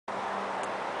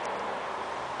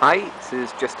Hi, this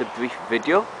is just a brief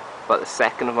video about the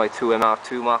second of my two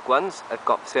MR2 Mk1s I've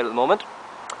got for sale at the moment.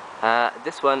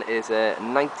 This one is a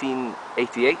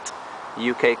 1988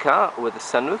 UK car with a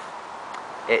sunroof.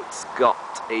 It's got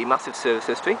a massive service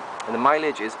history and the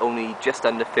mileage is only just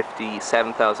under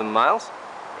 57,000 miles.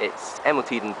 It's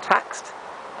MOT and taxed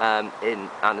and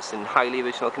it's in highly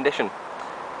original condition.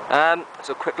 So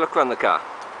a quick look around the car.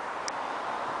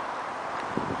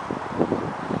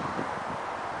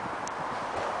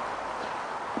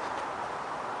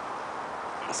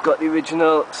 It's got the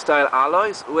original style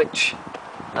alloys, which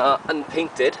are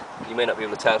unpainted. You may not be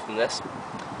able to tell from this,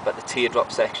 but the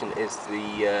teardrop section is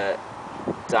the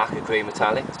darker grey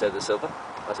metallic instead of the silver,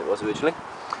 as it was originally.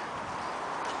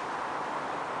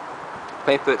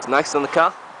 Paintwork's nice on the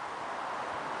car,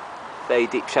 very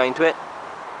deep shine to it.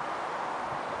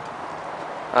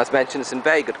 As mentioned, it's in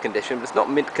very good condition, but it's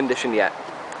not mint condition yet.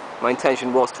 My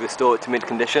intention was to restore it to mint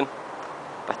condition,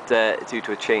 but due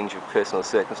to a change of personal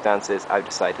circumstances, I've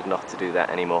decided not to do that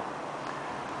anymore.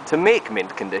 To make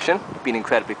mint condition, being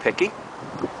incredibly picky,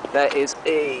 there is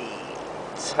a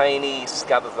tiny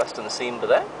scab of rust on the seam over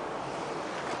there.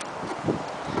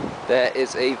 There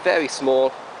is a very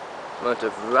small amount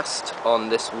of rust on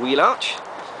this wheel arch,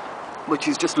 which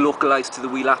is just localised to the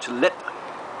wheel arch lip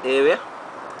area,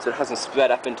 so it hasn't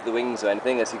spread up into the wings or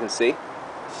anything, as you can see.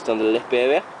 It's just on the lip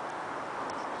area.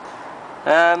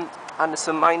 And there's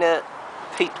some minor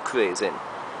paint crazing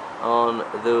on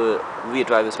the rear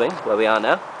driver's wing, where we are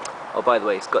now. Oh, by the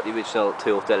way, it's got the original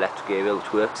Toyota electric aerial,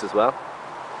 which works as well.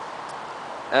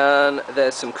 And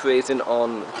there's some crazing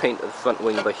on the paint of the front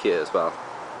wing by here as well.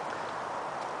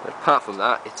 But apart from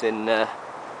that, it's in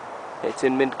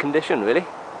mint condition, really.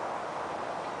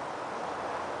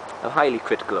 I'm highly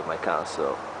critical of my car,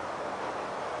 so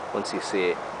once you see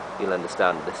it, you'll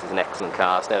understand that this is an excellent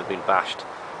car. It's never been bashed.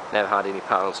 Never had any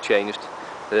panels changed.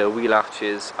 The wheel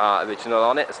arches are original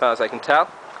on it, as far as I can tell.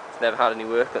 It's never had any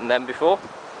work on them before.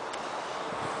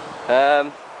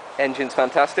 Engine's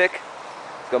fantastic.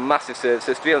 It's got massive service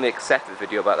history. I'll make a separate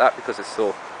video about that because it's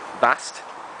so vast.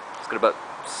 It's got about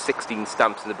 16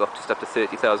 stamps in the book, just up to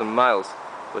 30,000 miles,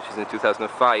 which is in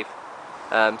 2005.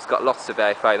 It's got lots to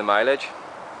verify the mileage.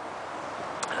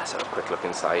 Let's have a quick look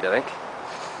inside, I think.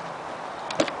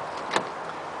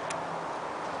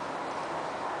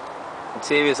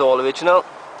 Interior is all original.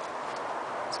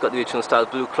 It's got the original style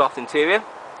blue cloth interior.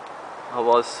 I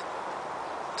was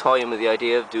toying with the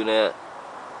idea of doing a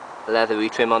leather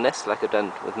retrim on this, like I've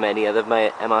done with many other of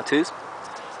my MR2s.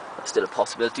 That's still a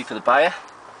possibility for the buyer.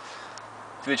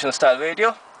 The original style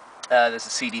radio. There's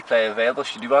a CD player available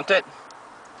should you want it.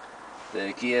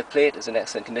 The gear plate is in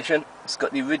excellent condition. It's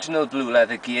got the original blue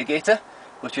leather gear gaiter,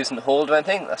 which isn't holed or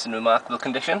anything. That's in remarkable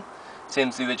condition. Same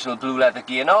as the original blue leather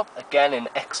gear knob, again in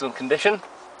excellent condition.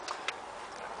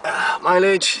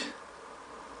 Mileage,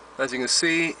 as you can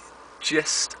see,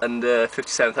 just under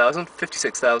 57,000,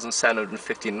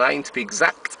 56,759 to be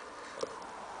exact.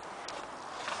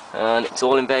 And it's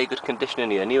all in very good condition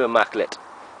in here, new Imaculate.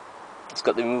 It's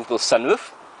got the removable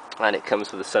sunroof, and it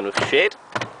comes with a sunroof shade,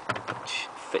 which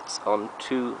fits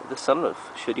onto the sunroof,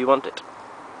 should you want it.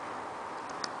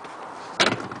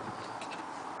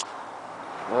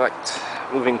 Alright,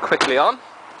 moving quickly on.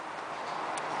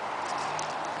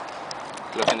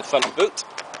 Look in the front boot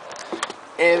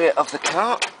area of the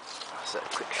car. That's a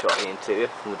quick shot of the interior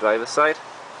from the driver's side.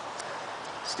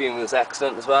 Steering wheel is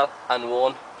excellent as well,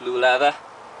 unworn, blue leather,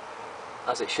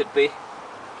 as it should be.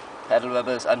 Pedal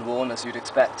rubbers unworn as you'd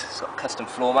expect. It's got custom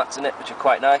floor mats in it, which are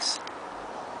quite nice.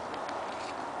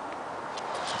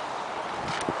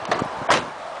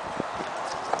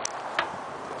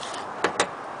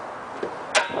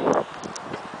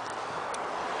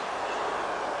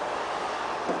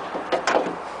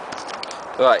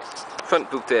 Right, front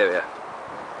boot area.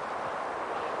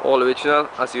 All original,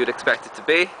 as you would expect it to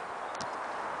be.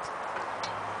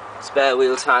 Spare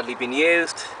wheels hardly been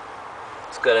used.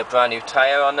 It's got a brand new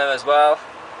tyre on there as well.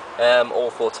 All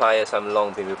 4 tyres have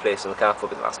long been replaced on the car for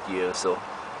the last year or so.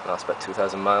 Last about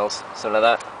 2,000 miles, something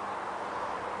like that.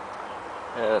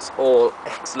 It's all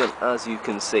excellent, as you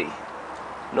can see.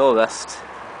 No rust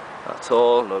at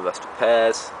all, no rust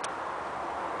repairs.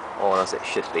 All as it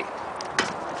should be.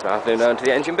 Travelling down to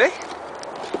the engine bay.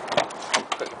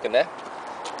 Quick look in there.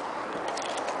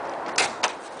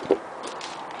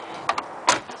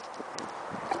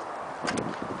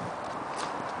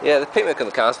 Yeah, the paintwork on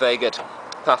the car is very good.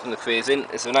 Apart from the crazing,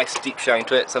 it's a nice deep shine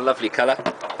to it. It's a lovely colour.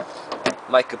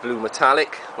 Mica blue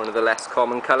metallic, one of the less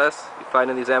common colours you find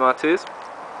in these MR2s.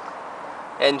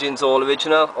 Engine's all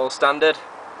original, all standard.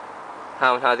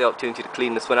 Haven't had the opportunity to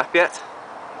clean this one up yet.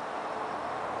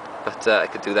 but I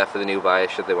could do that for the new buyer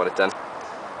should they want it done,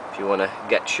 if you want to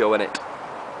get showing it.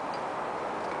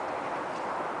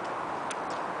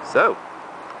 So,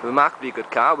 a remarkably good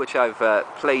car, which I've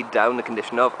played down the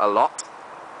condition of a lot,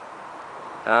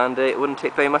 and it wouldn't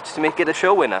take very much to make it a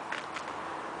show winner.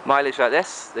 Mileage like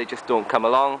this, they just don't come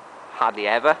along, hardly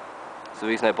ever. So the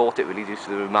reason I bought it really due to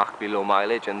the remarkably low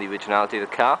mileage and the originality of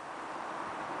the car.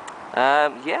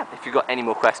 Yeah, if you've got any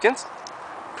more questions,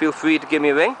 feel free to give me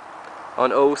a ring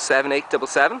on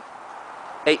 07877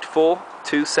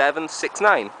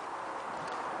 842769,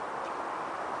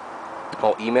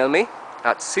 or email me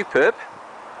at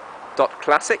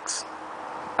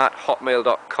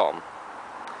superb.classics@hotmail.com.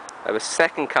 I have a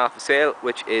second car for sale,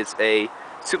 which is a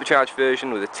supercharged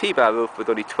version with a T-bar roof with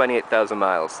only 28,000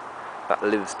 miles. That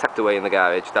lives tucked away in the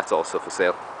garage. That's also for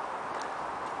sale.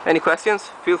 Any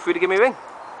questions? Feel free to give me a ring.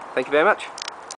 Thank you very much.